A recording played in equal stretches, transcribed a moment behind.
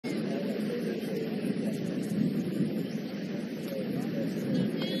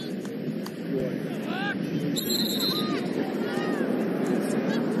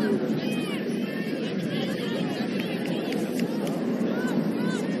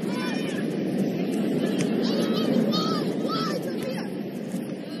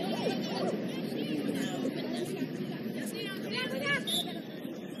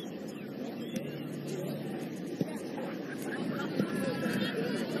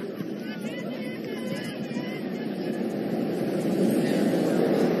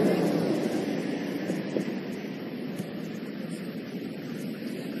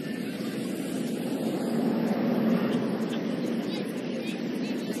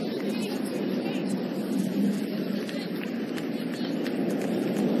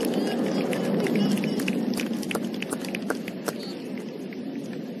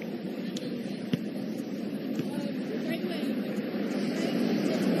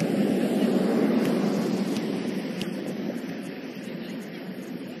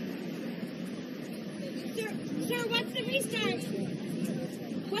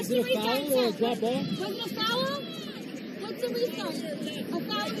Drop off? Was it a foul? What's the restart? A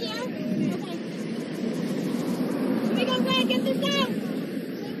foul here? Okay. Here we go, Red. Get this out.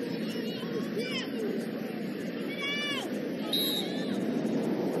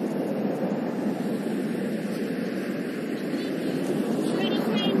 Ready,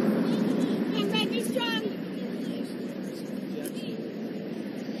 friend. Come, Red. Be strong.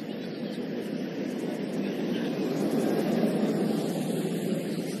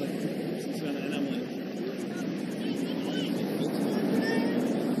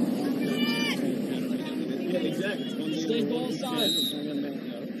 Stay ball side.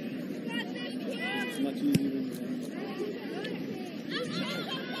 It's much easier than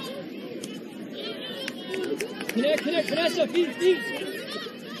Connect, Vanessa, feet.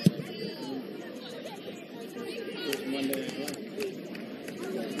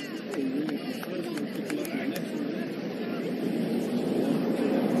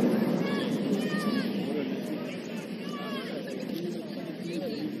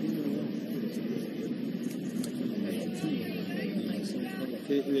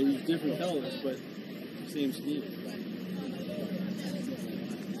 They use different colors, but same scheme.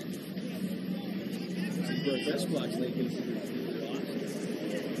 For a best blocks, they can see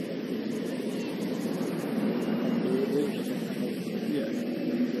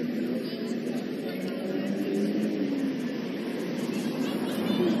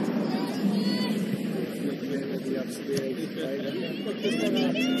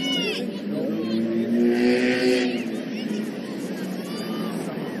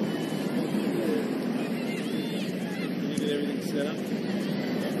set up.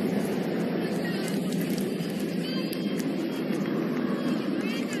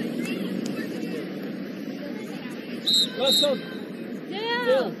 Russell.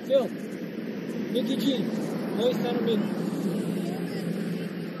 Yeah. Phil. Mickey G. Boy center mid.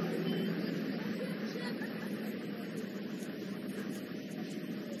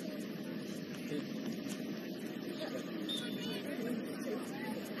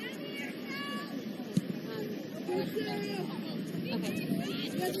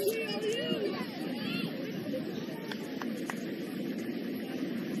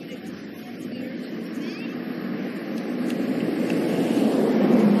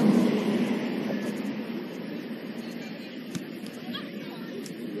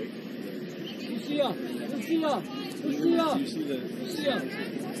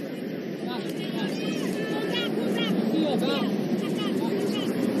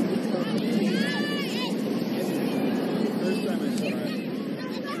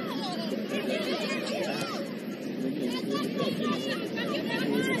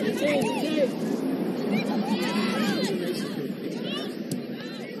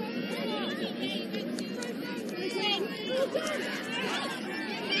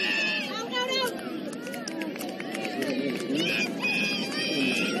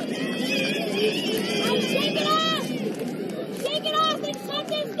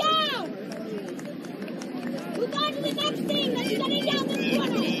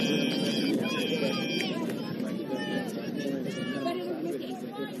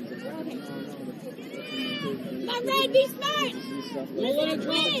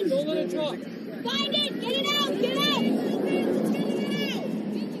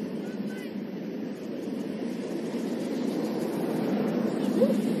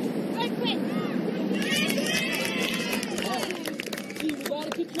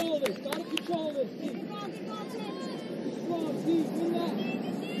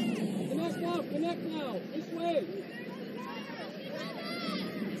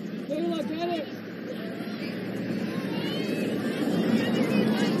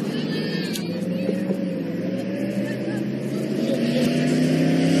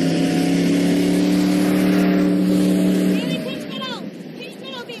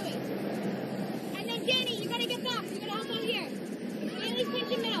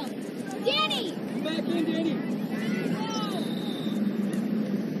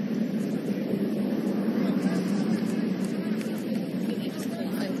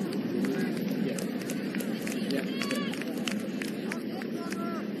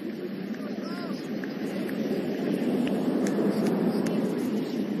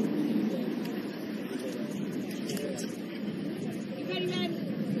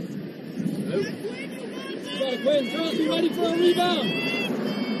 Quinn, girls, be ready for a rebound.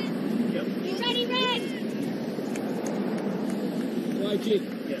 Be ready, Red. Right, G.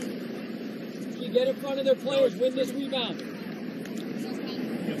 G, get in front of their players. Win this rebound.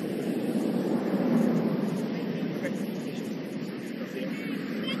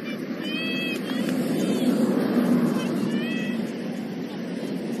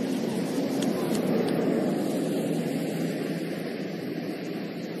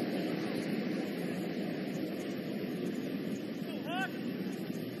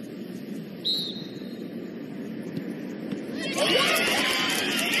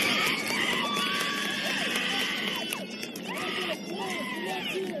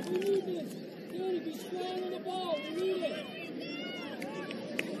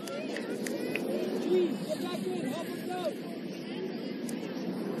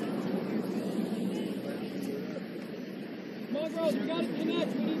 Girls, we got to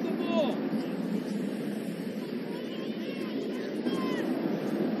connect. We need the ball.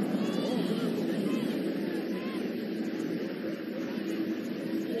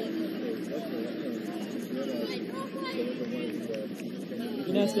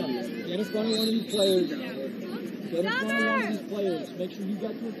 Vanessa, get in front of one of these players. Get in front of one of these players. Make sure you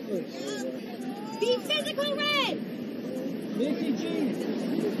got your first. Be physical, Red. Nikki G.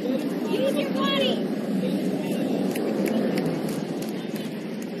 Use your body.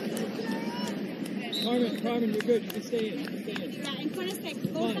 Carmen, you're good. You can stay in. Yeah, in front of six.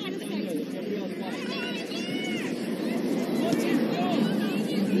 Go Fine. side of six. Everybody else fine.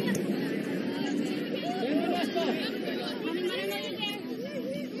 Then Vanessa. Coming, let her know you're there.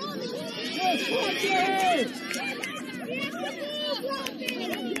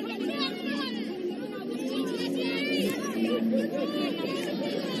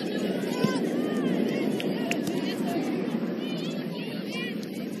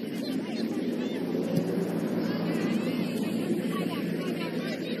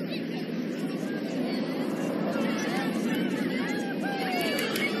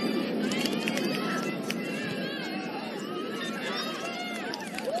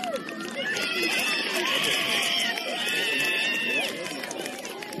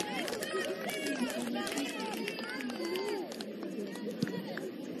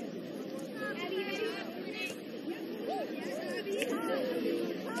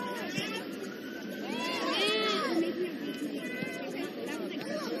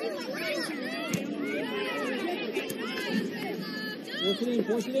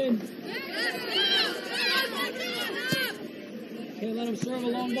 Push it in. Can't let him serve a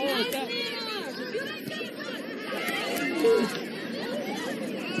long ball like that.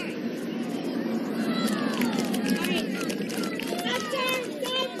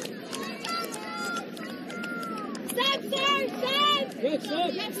 Good,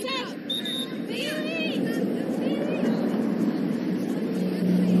 stop.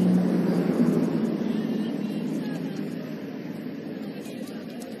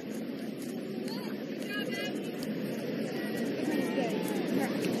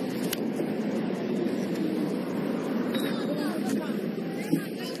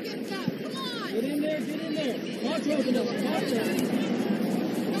 Get in there. Watch open up.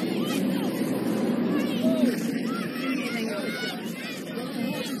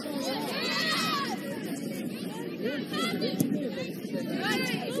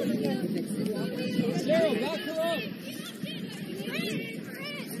 Sarah, back her up.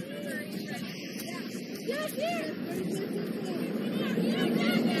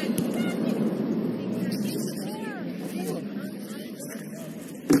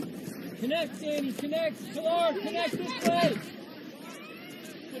 Connect, Danny, connect. Pilar, connect this way.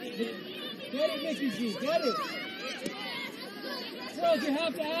 Get it, Mickey G, get it. Girls, you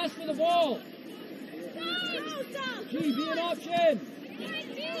have to ask for the ball. G, be an option.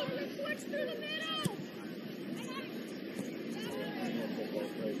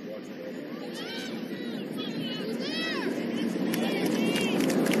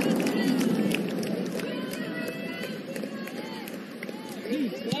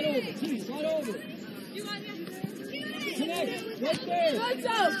 Slide over. Connect, right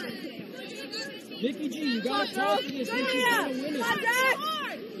there. Mickey G, you got to talk to this. Mickey's going to win it.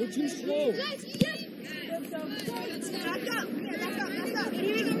 We're too slow. Back up.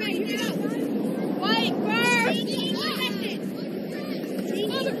 Here we go. White first. In.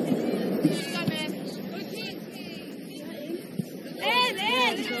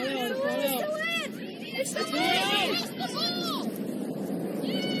 It's the ball.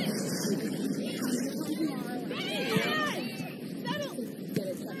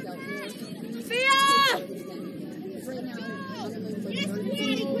 Yes,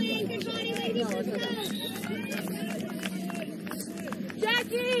 Queen. Good body, lady. Let's go.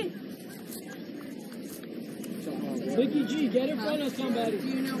 Mickey G, get in front of somebody. Do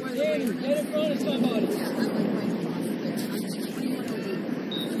you know where Danny, get in front of somebody. Yeah, I'm like right across. But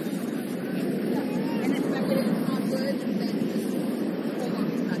I'm 21 over. And if I get it not good, then just hold on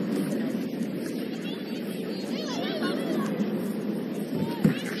to that.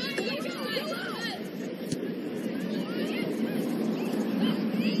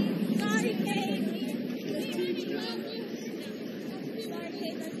 Sorry, Kate. Sorry,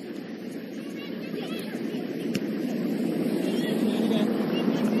 Kate.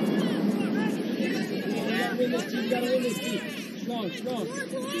 You gotta win this team. Strong, strong.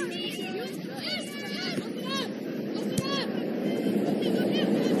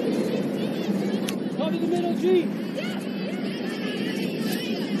 Cover the middle, G.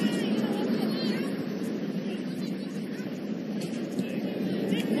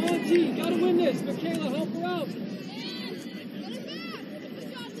 Come on, G. You gotta win this. Michaela, help her out.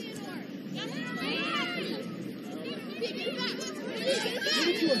 Give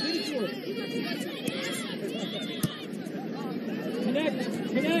it to her, give it to her. Connect,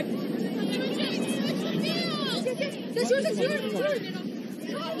 connect. That's yours, that's yours.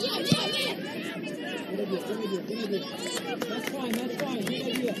 That's fine, that's fine. Good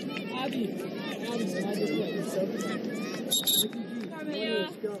idea. Abby, slide this way. Yeah.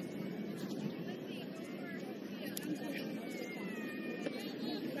 Let's go.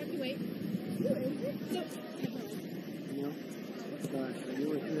 Wait.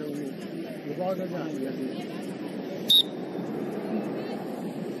 We've all got down.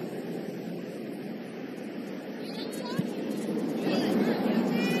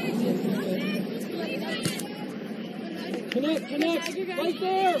 Connect, connect. Right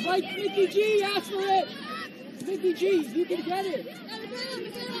there. Right, Mickey G. Ask for it. Mickey G, you can get it.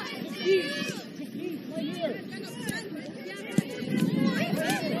 15, right here.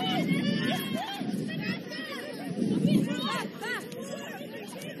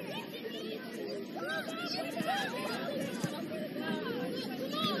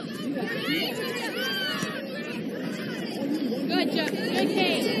 Good job. Good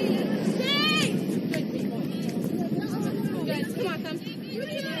Kate. Good. Come on, Thumb.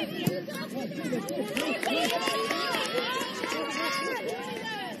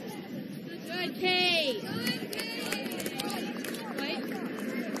 Good Kate. Wait.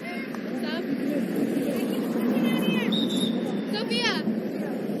 Stop. Sophia.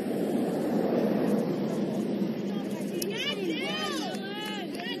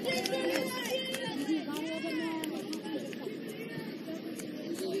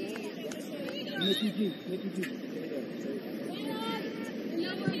 Mickey G, Mickey G.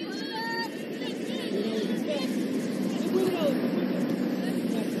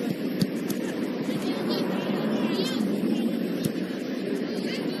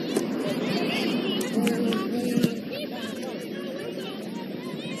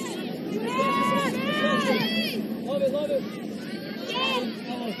 Love it, love it.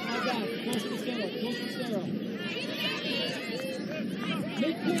 Oh, I got it. Close to Sarah, close to Sarah.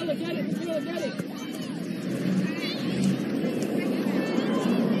 Michaela, get it, Michaela, get it.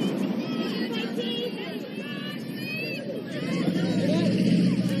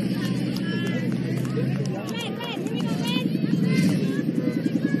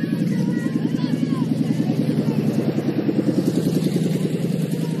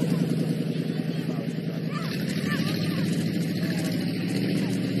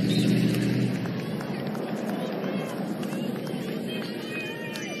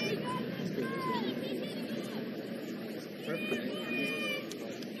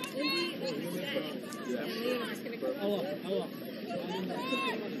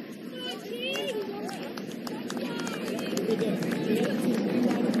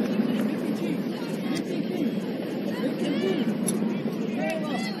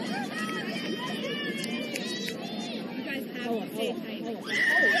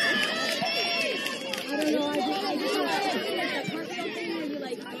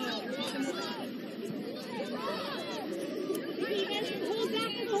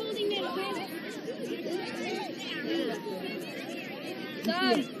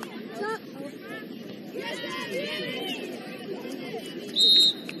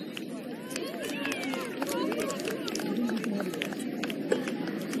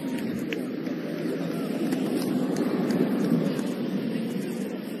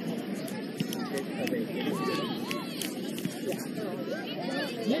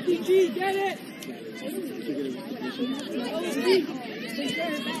 Mickey G, get it!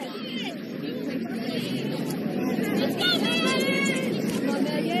 Let's go, Megan! Come on,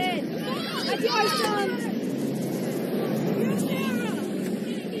 Megan! That's yours, son!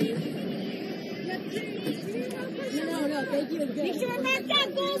 No.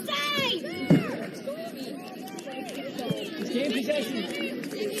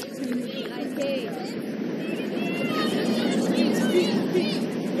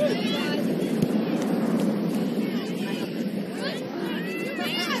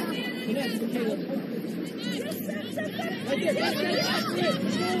 it.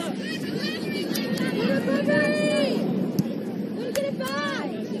 Michaela. Get it back!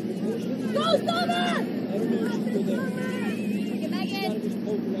 Go, Silver! Get back in!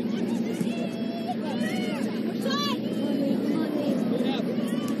 Shot! Get up.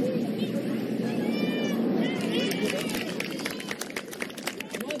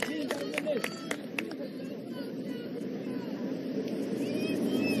 Come on, team, gotta win this.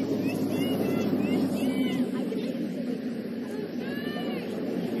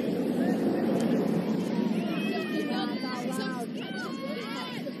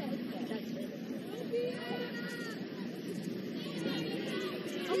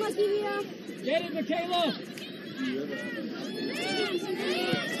 Get it, Michaela! Win it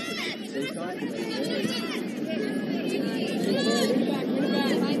back.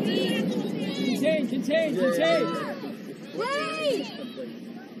 Contain. Wait!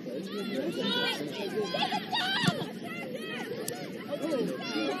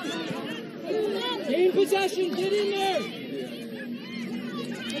 Gain possession, get in there!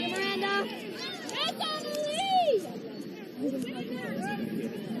 Miranda! That's on the lead!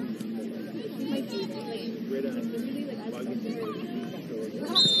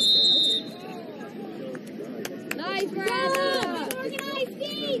 Nice, Miranda! Organized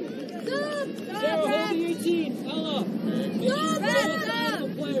team! Good! Sarah, hold the 18. Ella. Good!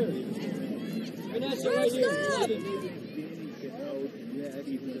 Player. Vanessa, right here. 11.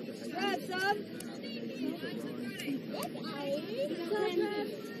 Grab some.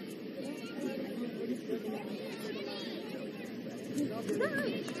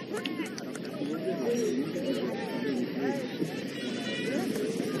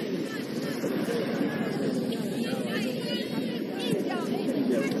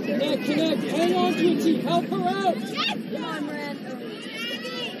 Connect. Hang on to it, team. Help her out. Yes! Come on, Miranda.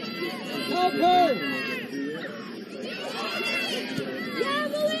 Help her.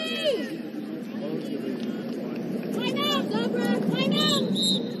 Emily! Time out, Deborah! Time out!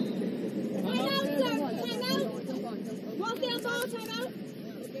 Time out, sir! Time out! Walk down ball, time out!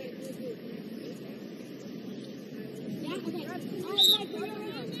 Yeah, okay. All right, guys, turn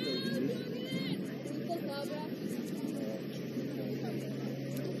around. Good, Deborah.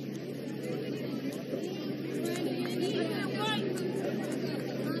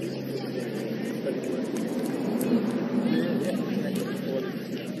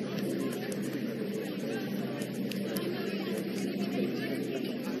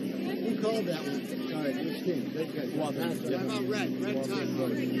 Called that one. Sorry, this team. They got Waltham. How about red? Red time.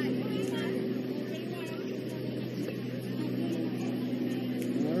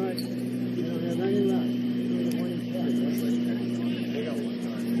 All right. You don't have any left. They got one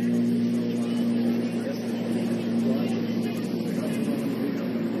time.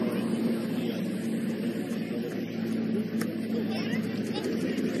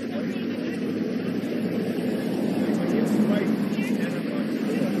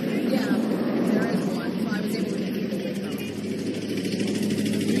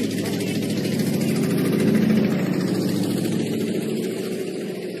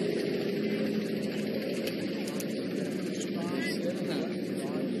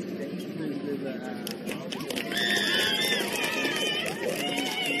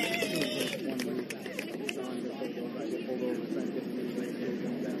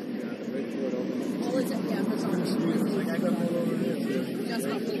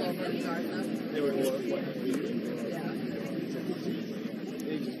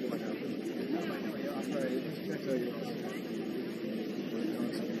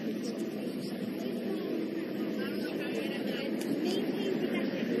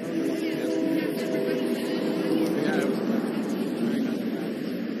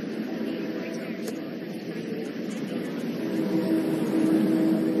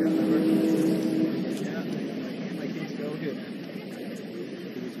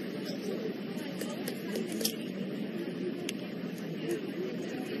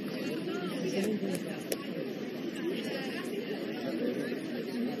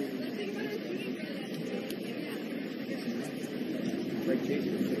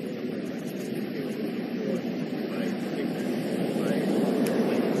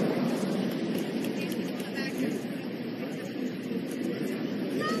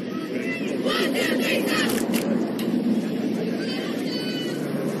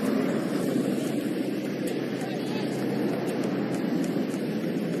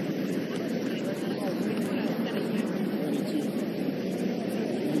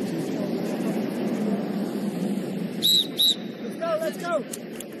 Let's go. 1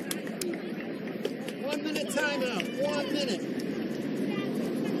 minute timeout. 1 minute.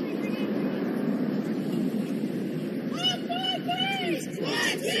 One, two, three.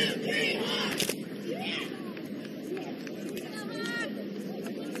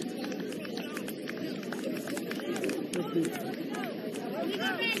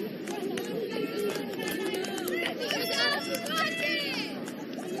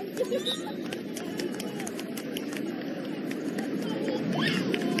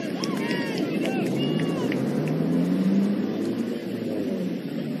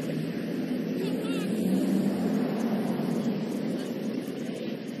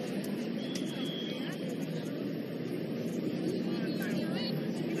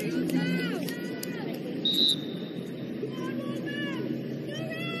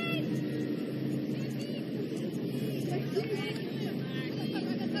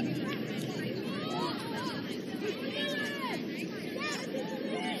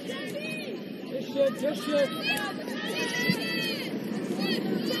 Just shoot.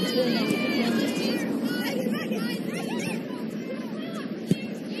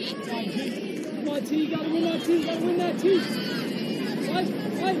 Come on, T. You gotta win that T. You gotta win that T. Fight.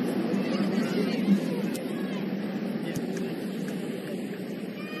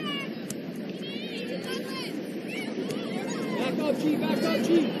 Back up, G. Back up, G.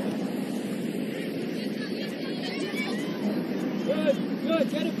 Good.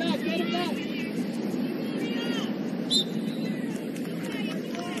 Get it back.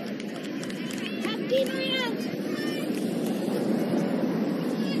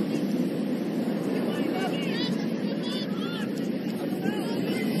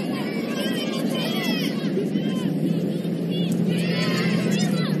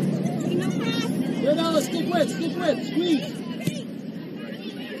 Good, Alice. Stick with. Squeeze.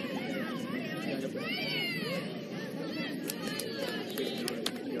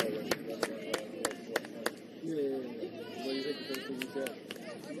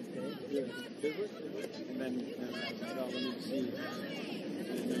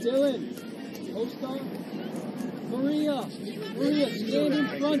 Dylan, post up. Maria, stand in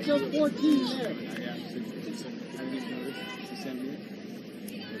front of 14 there.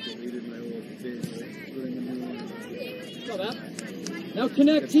 Saw that. Now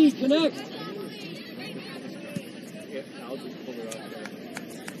connect, T, connect. I'll just pull it off.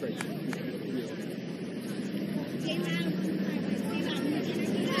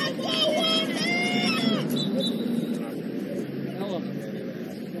 Ella,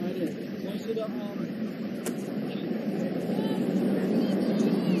 right in. Close to the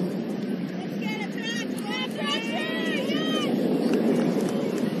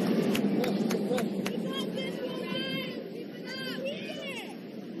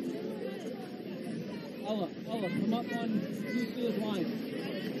Ella, come up on Lucia's line.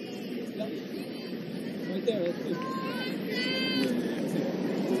 Yep. Right there, that's good.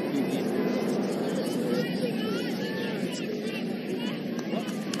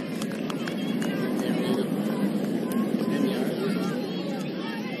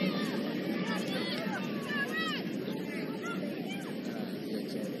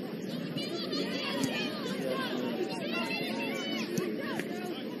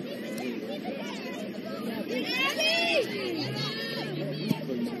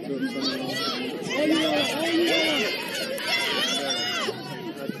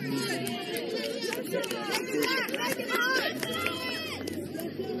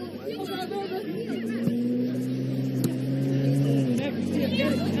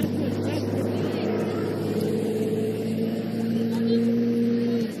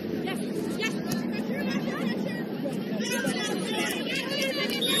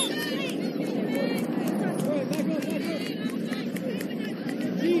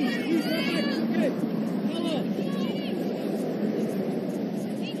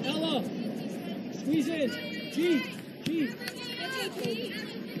 Squeeze in. G.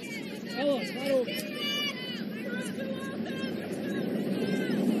 Ella, right over.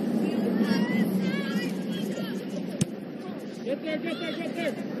 Get there.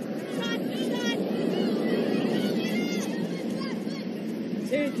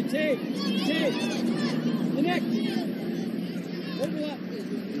 Take. Connect. Overlap.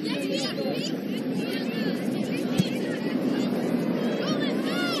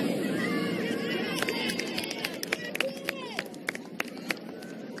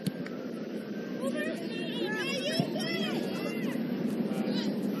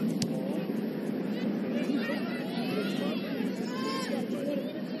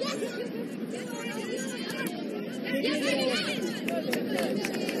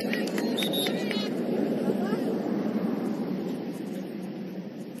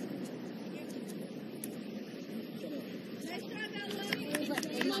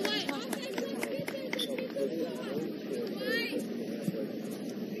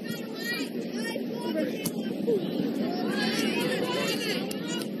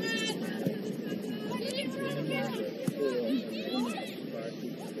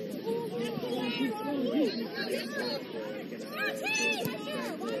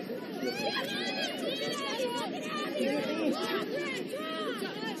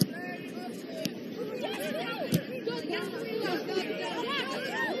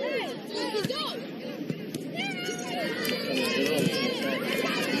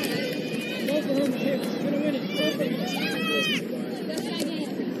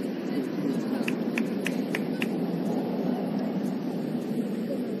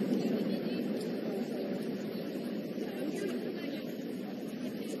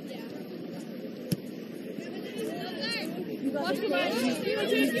 Watch the ball. You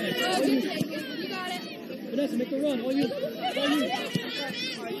got it. Vanessa, make the run. All you. All you.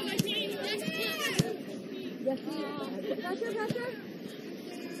 Pressure, pressure.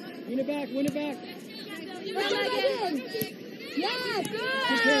 Win it back. Win it back. Yes,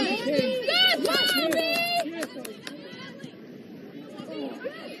 good. Good. Good.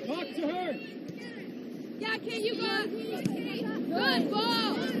 Talk to her. Yeah, can you go? Good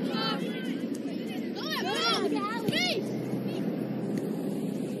ball. Good.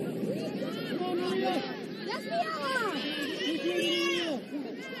 Come on, Maria. Yes, Miala. Keep moving, Maria.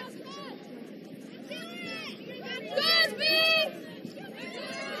 Good, B.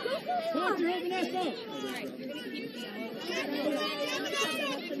 Talk to her, Vanessa. Nice.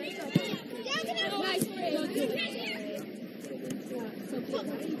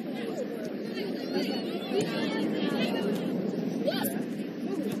 Yes.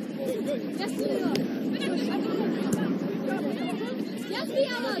 Yes, Miala. Yes,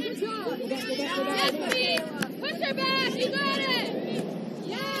 Miala. Good job. Yes, B. Push her back. You got it.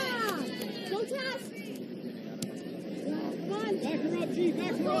 Yeah. Go, Tess. Come on. Back her up, G.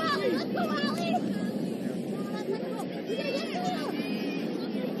 Back her Go, up, Allie. G. Let's go, Allie. You gotta get to her.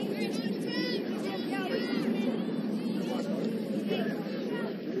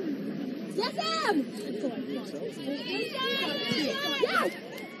 Yes, Em. Yes.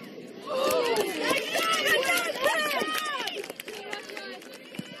 Oh,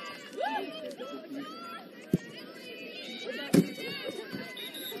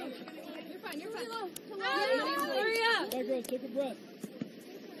 You're fine. Hurry up. All right, girls, take a breath.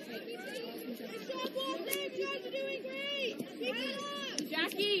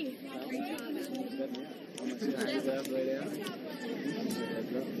 Jackie.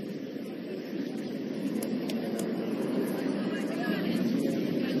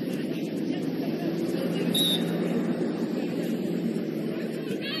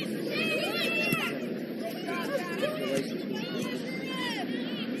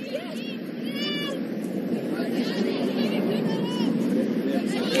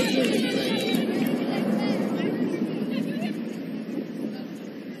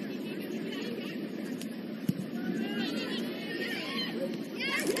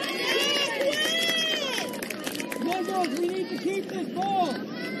 Come on, girls, we need to keep this ball.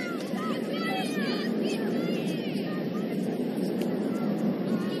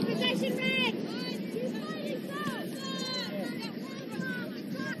 Possession, Red.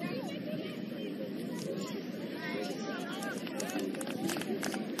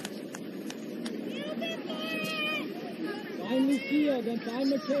 Find Lucia, then find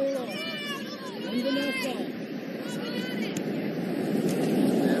Michaela. And Vanessa.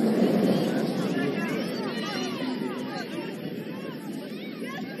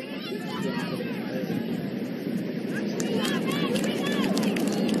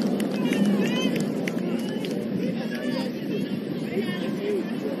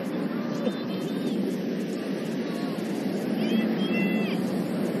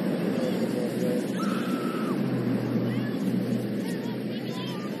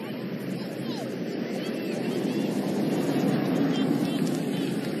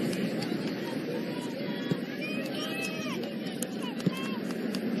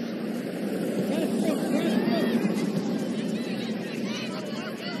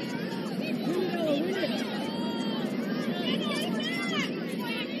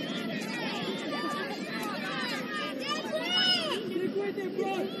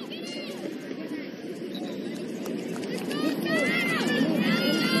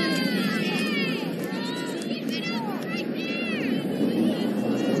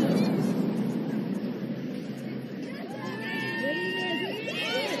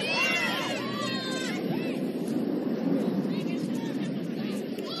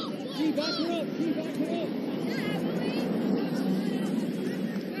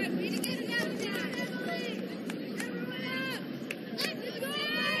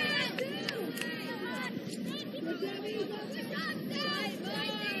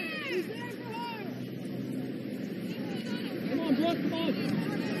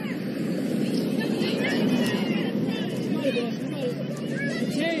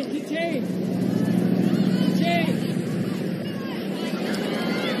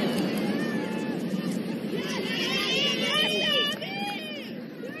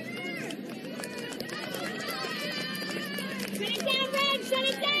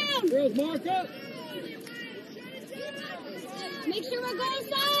 Girls, mark up. Make sure we're going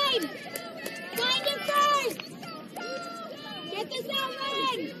side. Find it first. Get this out,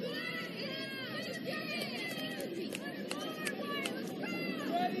 Red.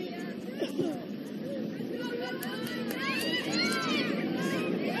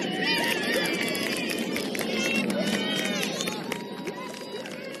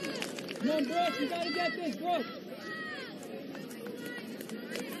 distance, bro.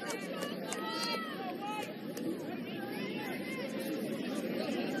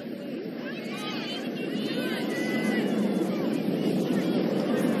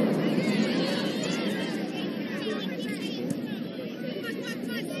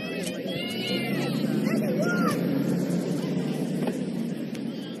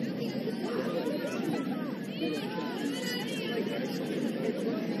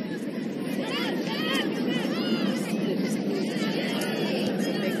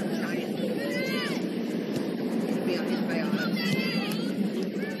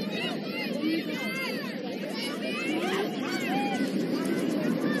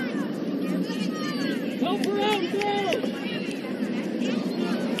 Help her out, girl!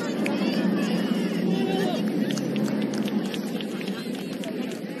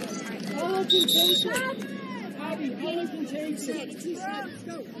 Ella can take it. Abby, Ella can take it.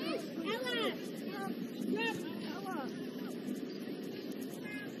 Ella!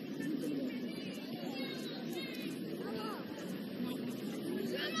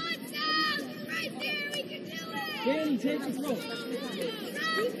 Danny, take the throw.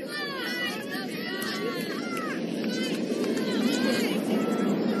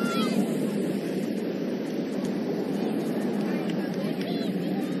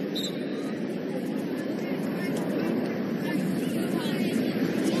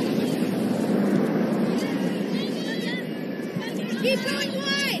 Keep going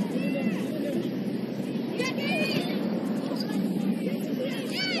wide!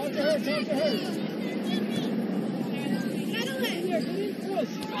 Talk to her. Settle it! Get in push.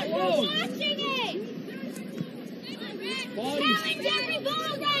 We're Whoa. watching it! Body. Challenge every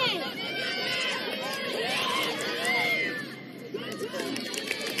ball then!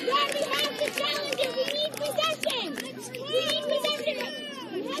 Dad, we have to challenge it! We need possession! We need possession!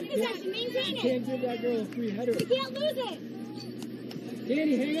 We have possession, maintain it! Can't give that girl a free header. We can't lose it!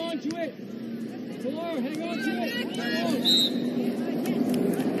 Danny, hang on to it. Pilar, hang on to it. Come on.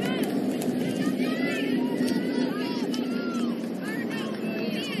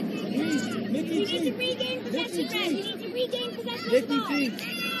 Mickey We G. need to regain possession, Red. We need to regain possession of the Mickey ball. G.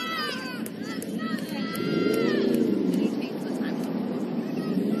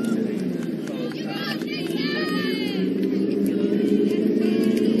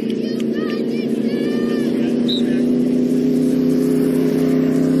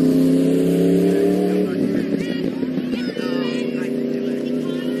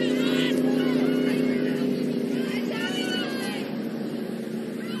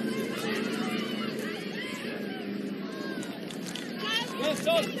 Yes,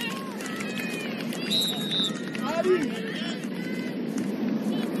 up. Abby.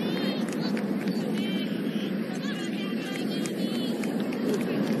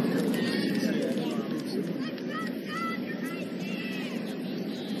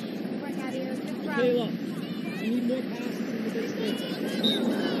 Kayla, I need more passes in the big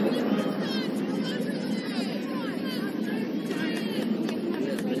space.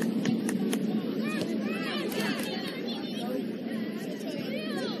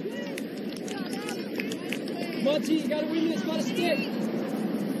 Come on, T, you gotta win this, gotta stick.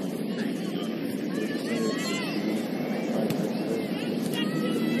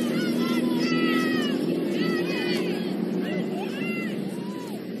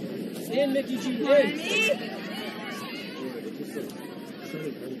 In, Mickey G, in.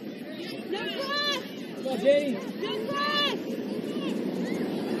 Good cross! Come on, Danny. Good cross!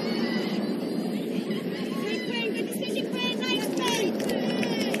 Good Quinn, good decision, Quinn. Nice play!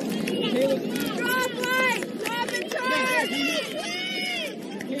 Kayla, Drop right! Drop and turn!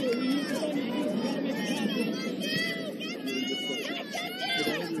 Kayla, we need this on your feet. You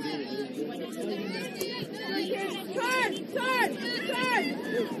gotta make it happen. Turn!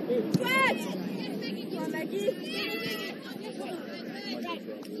 Switch! Come on, Becky.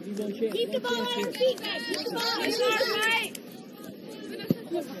 Keep the ball on her feet, Meg. Keep the ball on her feet. Right.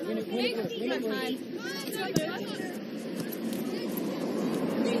 Win it, win it first, win it first.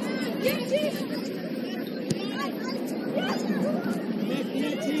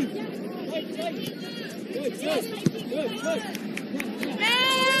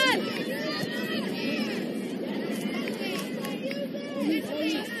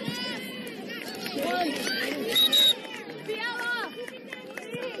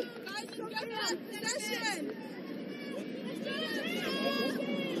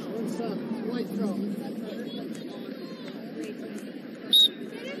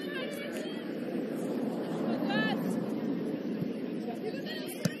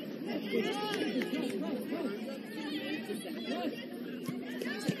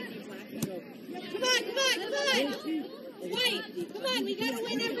 Come on,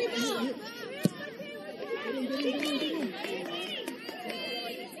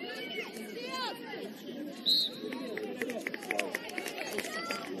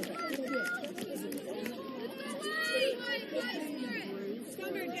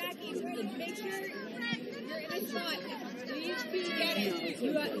 Make sure you're in a spot. Please be getting.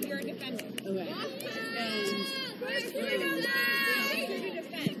 You're a defender. Okay. And make sure to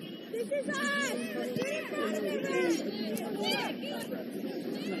defend. This is us!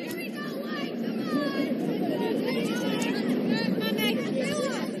 Here we go, White! Come on, Meg!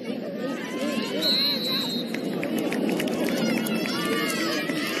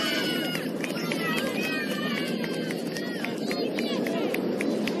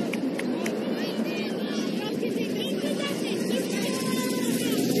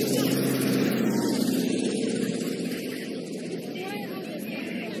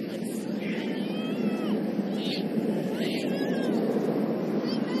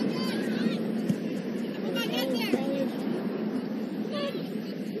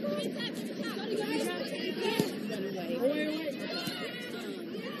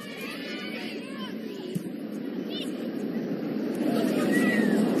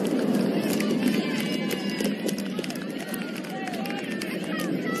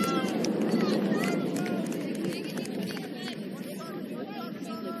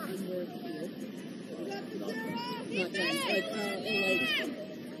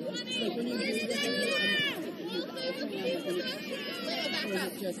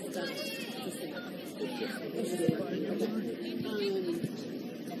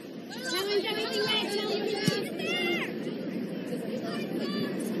 Challenge everything right,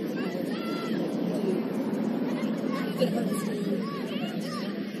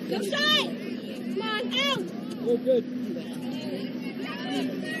 Go shot! Come on, out! Oh, good. Out!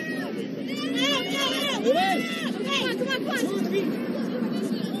 Away! Okay, come on.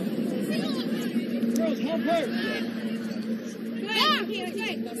 Girls, help her.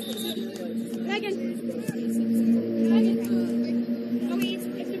 Good. Megan.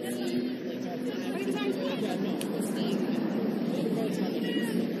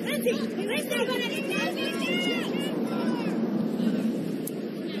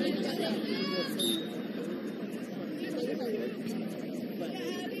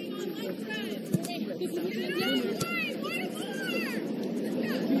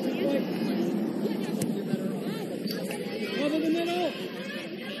 Cover the middle.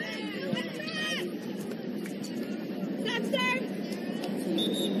 Dexter!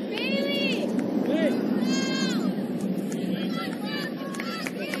 Bailey! Hey.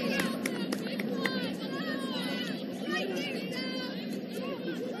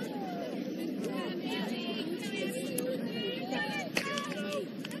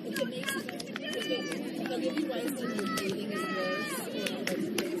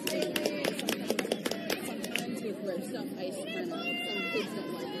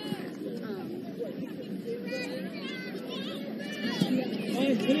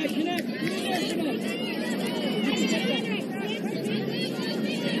 Connect.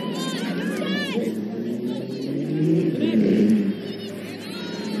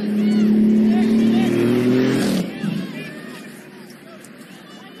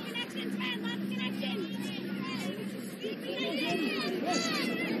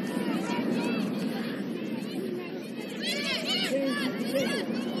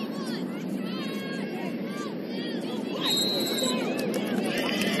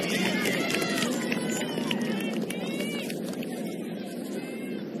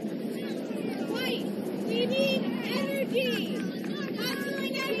 We need energy!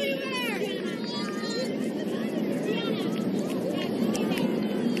 Hustling everywhere!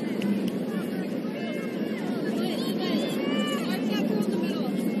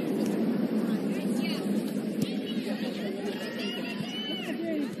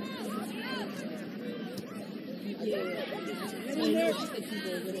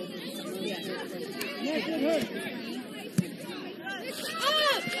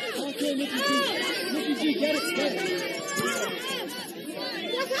 Okay, Nikki G, get it.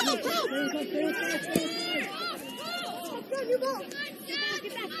 You go.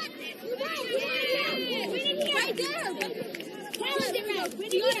 Get back. Right there. Challenge it, Red. Win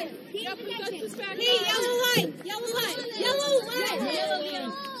it. Hey, yellow light.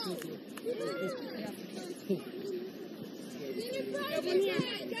 Open here.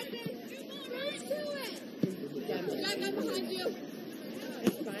 I'm behind you.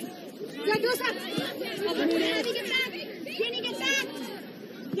 Greg, goes up. Jenny, get back.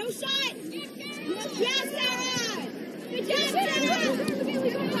 No shot. Yes, Sarah. Good job, Sarah.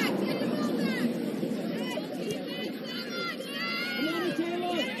 Go back. Get the ball back. Come on,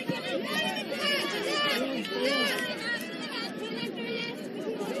 Taylor.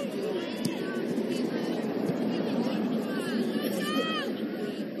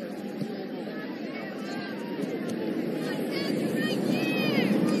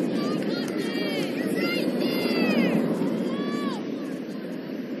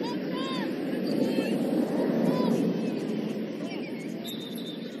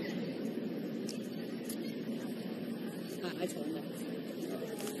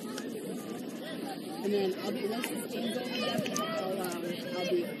 And then I'll be, once this game's over, Devin, I'll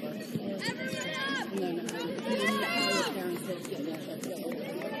be, and then the parents will get that.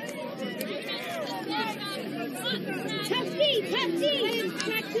 Test D,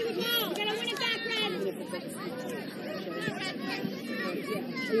 test D.